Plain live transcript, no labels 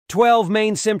12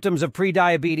 main symptoms of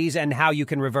prediabetes and how you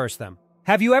can reverse them.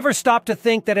 Have you ever stopped to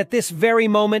think that at this very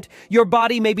moment, your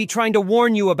body may be trying to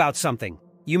warn you about something?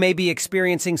 You may be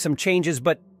experiencing some changes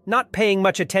but not paying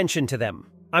much attention to them.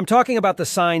 I'm talking about the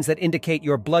signs that indicate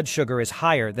your blood sugar is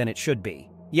higher than it should be.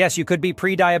 Yes, you could be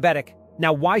pre-diabetic.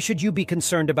 Now, why should you be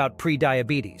concerned about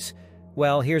prediabetes?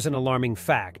 Well, here's an alarming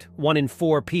fact. 1 in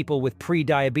 4 people with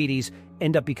prediabetes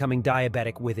end up becoming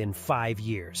diabetic within 5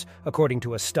 years, according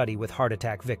to a study with heart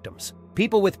attack victims.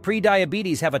 People with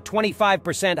prediabetes have a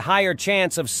 25% higher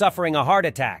chance of suffering a heart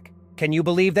attack. Can you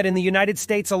believe that in the United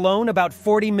States alone, about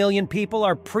 40 million people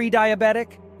are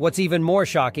pre-diabetic? What's even more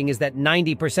shocking is that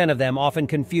 90% of them often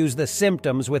confuse the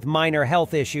symptoms with minor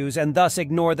health issues and thus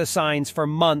ignore the signs for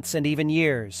months and even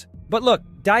years. But look,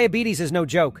 diabetes is no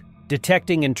joke.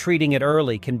 Detecting and treating it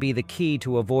early can be the key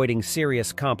to avoiding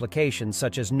serious complications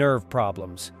such as nerve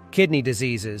problems, kidney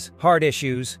diseases, heart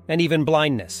issues, and even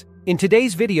blindness. In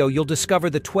today's video, you'll discover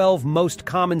the 12 most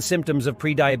common symptoms of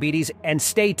prediabetes, and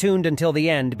stay tuned until the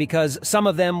end because some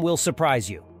of them will surprise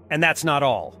you. And that's not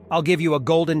all. I'll give you a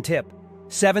golden tip.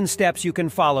 7 steps you can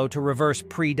follow to reverse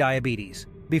prediabetes.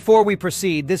 Before we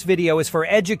proceed, this video is for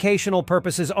educational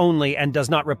purposes only and does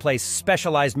not replace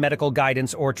specialized medical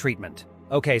guidance or treatment.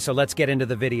 Okay, so let's get into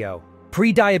the video.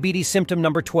 Prediabetes symptom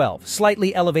number 12,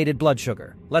 slightly elevated blood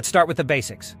sugar. Let's start with the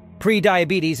basics.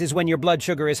 Prediabetes is when your blood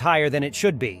sugar is higher than it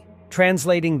should be.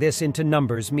 Translating this into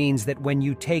numbers means that when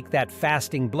you take that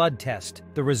fasting blood test,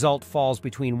 the result falls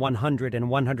between 100 and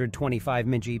 125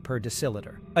 mg per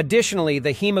deciliter. Additionally,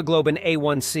 the hemoglobin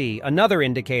A1C, another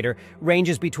indicator,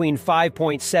 ranges between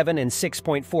 5.7 and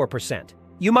 6.4%.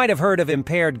 You might have heard of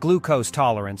impaired glucose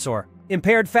tolerance or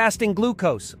impaired fasting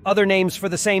glucose, other names for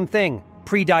the same thing,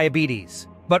 prediabetes.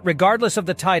 But regardless of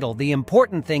the title, the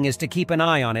important thing is to keep an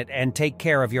eye on it and take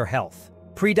care of your health.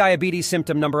 Prediabetes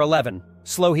symptom number 11.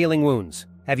 Slow-healing wounds.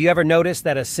 Have you ever noticed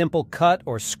that a simple cut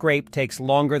or scrape takes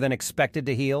longer than expected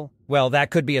to heal? Well, that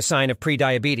could be a sign of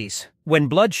prediabetes. When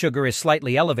blood sugar is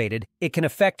slightly elevated, it can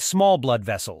affect small blood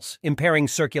vessels, impairing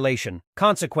circulation.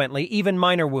 Consequently, even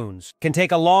minor wounds can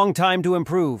take a long time to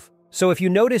improve. So if you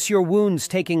notice your wounds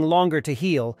taking longer to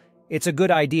heal, it's a good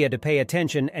idea to pay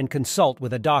attention and consult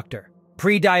with a doctor.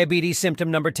 Prediabetes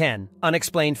symptom number 10,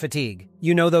 unexplained fatigue.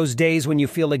 You know those days when you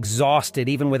feel exhausted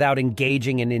even without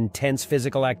engaging in intense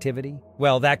physical activity?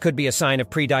 Well, that could be a sign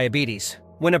of prediabetes.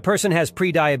 When a person has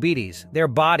prediabetes, their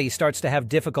body starts to have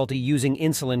difficulty using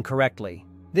insulin correctly.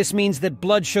 This means that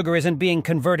blood sugar isn't being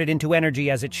converted into energy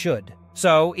as it should.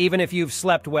 So, even if you've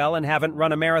slept well and haven't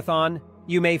run a marathon,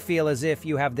 you may feel as if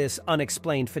you have this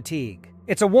unexplained fatigue.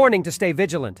 It's a warning to stay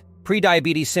vigilant.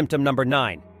 Prediabetes symptom number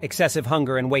 9, excessive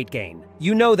hunger and weight gain.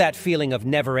 You know that feeling of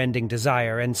never-ending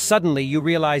desire and suddenly you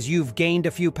realize you've gained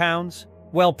a few pounds?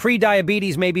 Well,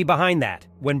 prediabetes may be behind that.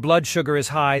 When blood sugar is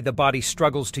high, the body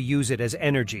struggles to use it as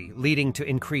energy, leading to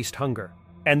increased hunger.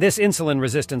 And this insulin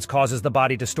resistance causes the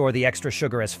body to store the extra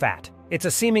sugar as fat. It's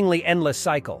a seemingly endless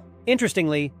cycle.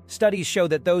 Interestingly, studies show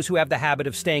that those who have the habit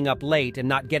of staying up late and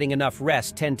not getting enough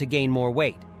rest tend to gain more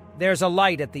weight. There's a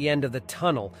light at the end of the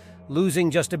tunnel.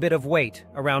 Losing just a bit of weight,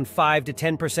 around 5 to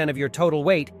 10% of your total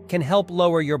weight, can help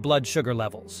lower your blood sugar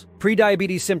levels.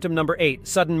 Prediabetes symptom number 8,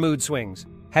 sudden mood swings.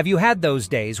 Have you had those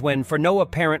days when, for no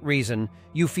apparent reason,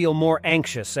 you feel more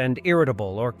anxious and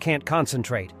irritable or can't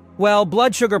concentrate? Well,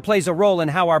 blood sugar plays a role in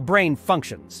how our brain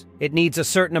functions. It needs a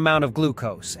certain amount of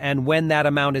glucose, and when that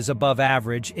amount is above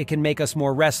average, it can make us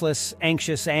more restless,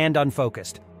 anxious, and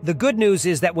unfocused. The good news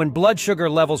is that when blood sugar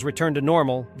levels return to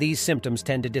normal, these symptoms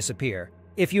tend to disappear.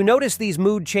 If you notice these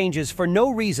mood changes for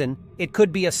no reason, it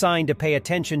could be a sign to pay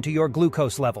attention to your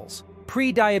glucose levels.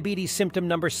 Prediabetes symptom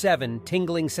number 7,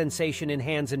 tingling sensation in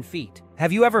hands and feet.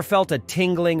 Have you ever felt a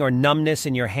tingling or numbness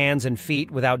in your hands and feet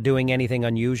without doing anything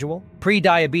unusual?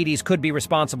 Prediabetes could be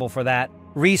responsible for that.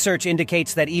 Research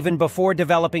indicates that even before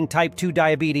developing type 2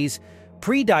 diabetes,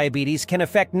 prediabetes can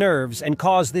affect nerves and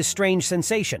cause this strange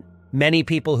sensation. Many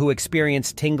people who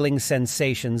experience tingling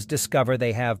sensations discover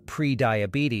they have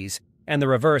prediabetes. And the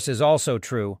reverse is also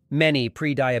true. Many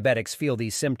pre-diabetics feel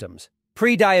these symptoms.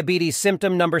 Prediabetes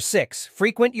symptom number 6,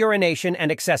 frequent urination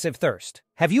and excessive thirst.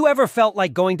 Have you ever felt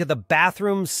like going to the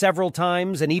bathroom several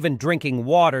times and even drinking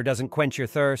water doesn't quench your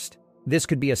thirst? This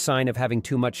could be a sign of having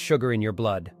too much sugar in your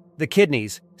blood. The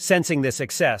kidneys, sensing this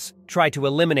excess, try to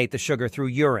eliminate the sugar through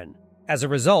urine. As a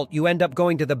result, you end up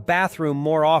going to the bathroom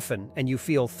more often and you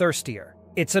feel thirstier.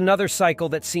 It's another cycle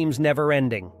that seems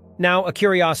never-ending. Now, a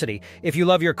curiosity. If you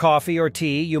love your coffee or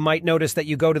tea, you might notice that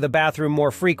you go to the bathroom more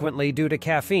frequently due to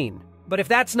caffeine. But if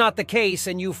that's not the case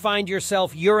and you find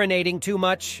yourself urinating too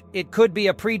much, it could be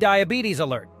a prediabetes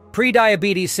alert.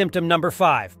 Prediabetes symptom number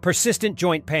 5, persistent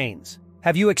joint pains.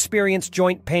 Have you experienced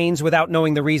joint pains without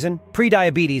knowing the reason?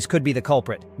 Prediabetes could be the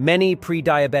culprit. Many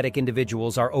pre-diabetic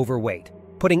individuals are overweight,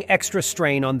 putting extra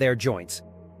strain on their joints,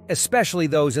 especially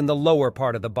those in the lower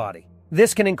part of the body.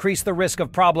 This can increase the risk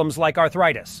of problems like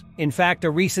arthritis. In fact,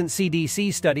 a recent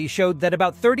CDC study showed that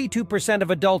about 32% of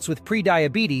adults with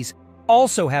prediabetes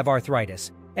also have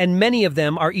arthritis, and many of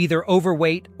them are either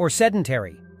overweight or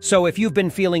sedentary. So if you've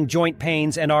been feeling joint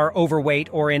pains and are overweight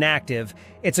or inactive,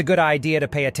 it's a good idea to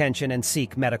pay attention and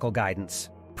seek medical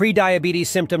guidance. Prediabetes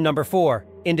symptom number 4,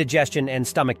 indigestion and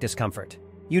stomach discomfort.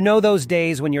 You know those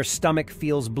days when your stomach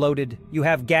feels bloated, you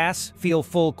have gas, feel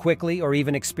full quickly, or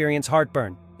even experience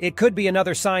heartburn? It could be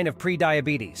another sign of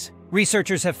prediabetes.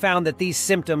 Researchers have found that these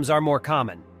symptoms are more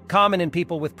common in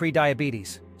people with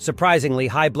prediabetes. Surprisingly,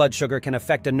 high blood sugar can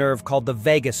affect a nerve called the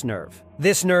vagus nerve.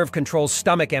 This nerve controls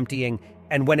stomach emptying,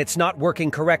 and when it's not working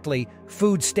correctly,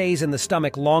 food stays in the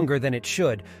stomach longer than it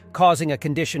should, causing a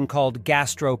condition called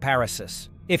gastroparesis.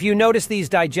 If you notice these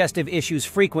digestive issues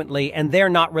frequently and they're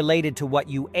not related to what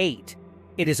you ate,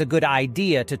 it is a good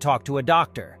idea to talk to a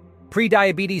doctor.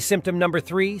 Prediabetes symptom number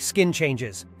 3, skin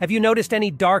changes. Have you noticed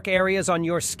any dark areas on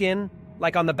your skin,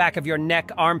 like on the back of your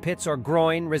neck, armpits, or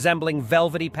groin, resembling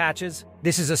velvety patches?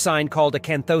 This is a sign called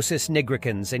acanthosis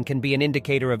nigricans and can be an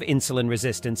indicator of insulin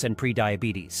resistance and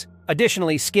prediabetes.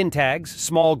 Additionally, skin tags,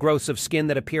 small growths of skin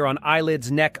that appear on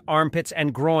eyelids, neck, armpits,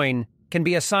 and groin, can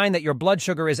be a sign that your blood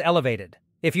sugar is elevated.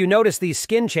 If you notice these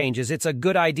skin changes, it's a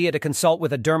good idea to consult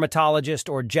with a dermatologist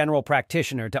or general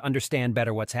practitioner to understand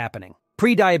better what's happening.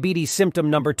 Prediabetes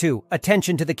symptom number 2,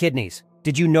 attention to the kidneys.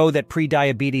 Did you know that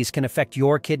prediabetes can affect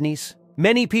your kidneys?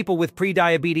 Many people with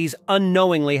prediabetes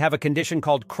unknowingly have a condition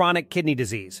called chronic kidney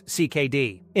disease,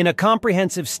 CKD. In a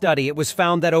comprehensive study, it was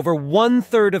found that over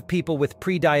 1/3 of people with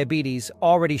prediabetes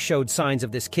already showed signs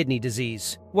of this kidney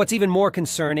disease. What's even more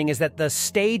concerning is that the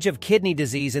stage of kidney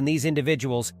disease in these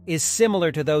individuals is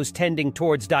similar to those tending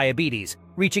towards diabetes,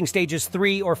 reaching stages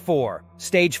 3 or 4.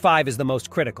 Stage 5 is the most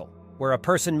critical, where a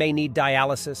person may need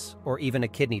dialysis or even a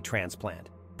kidney transplant.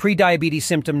 Prediabetes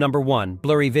symptom number 1,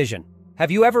 blurry vision. Have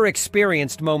you ever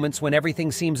experienced moments when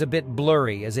everything seems a bit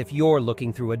blurry, as if you're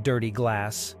looking through a dirty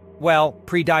glass? Well,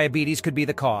 prediabetes could be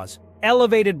the cause.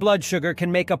 Elevated blood sugar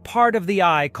can make a part of the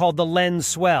eye called the lens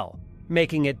swell,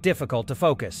 making it difficult to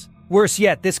focus. Worse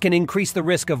yet, this can increase the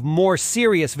risk of more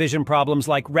serious vision problems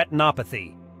like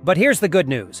retinopathy. But here's the good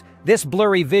news. This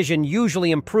blurry vision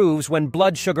usually improves when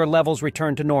blood sugar levels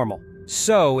return to normal.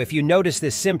 So, if you notice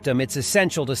this symptom, it's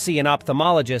essential to see an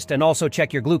ophthalmologist and also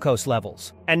check your glucose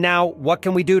levels. And now, what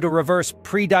can we do to reverse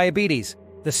prediabetes?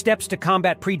 The steps to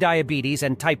combat prediabetes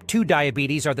and type 2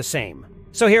 diabetes are the same.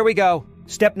 So here we go.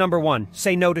 Step number 1,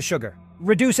 say no to sugar.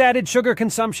 Reduce added sugar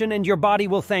consumption and your body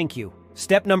will thank you.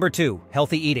 Step number 2,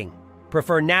 healthy eating.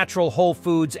 Prefer natural whole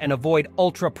foods and avoid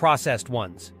ultra-processed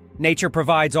ones. Nature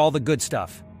provides all the good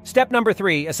stuff. Step number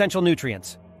 3, essential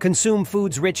nutrients. Consume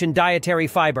foods rich in dietary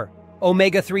fiber,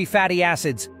 omega-3 fatty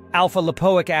acids,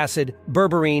 alpha-lipoic acid,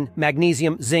 berberine,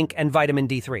 magnesium, zinc, and vitamin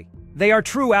D3. They are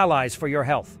true allies for your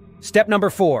health. Step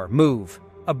number 4, move.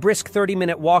 A brisk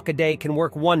 30-minute walk a day can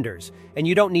work wonders, and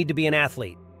you don't need to be an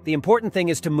athlete. The important thing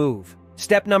is to move.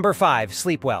 Step number 5,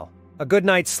 sleep well. A good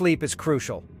night's sleep is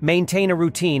crucial. Maintain a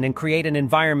routine and create an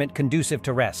environment conducive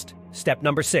to rest. Step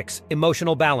number 6,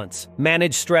 emotional balance.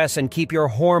 Manage stress and keep your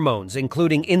hormones,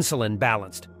 including insulin,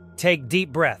 balanced. Take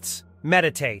deep breaths,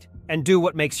 meditate, and do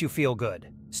what makes you feel good.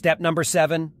 Step number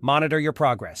 7, monitor your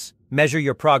progress. Measure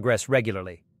your progress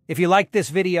regularly. If you liked this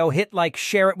video, hit like,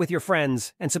 share it with your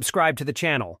friends, and subscribe to the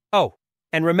channel. Oh,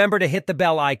 and remember to hit the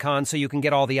bell icon so you can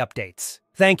get all the updates.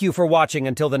 Thank you for watching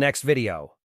until the next video.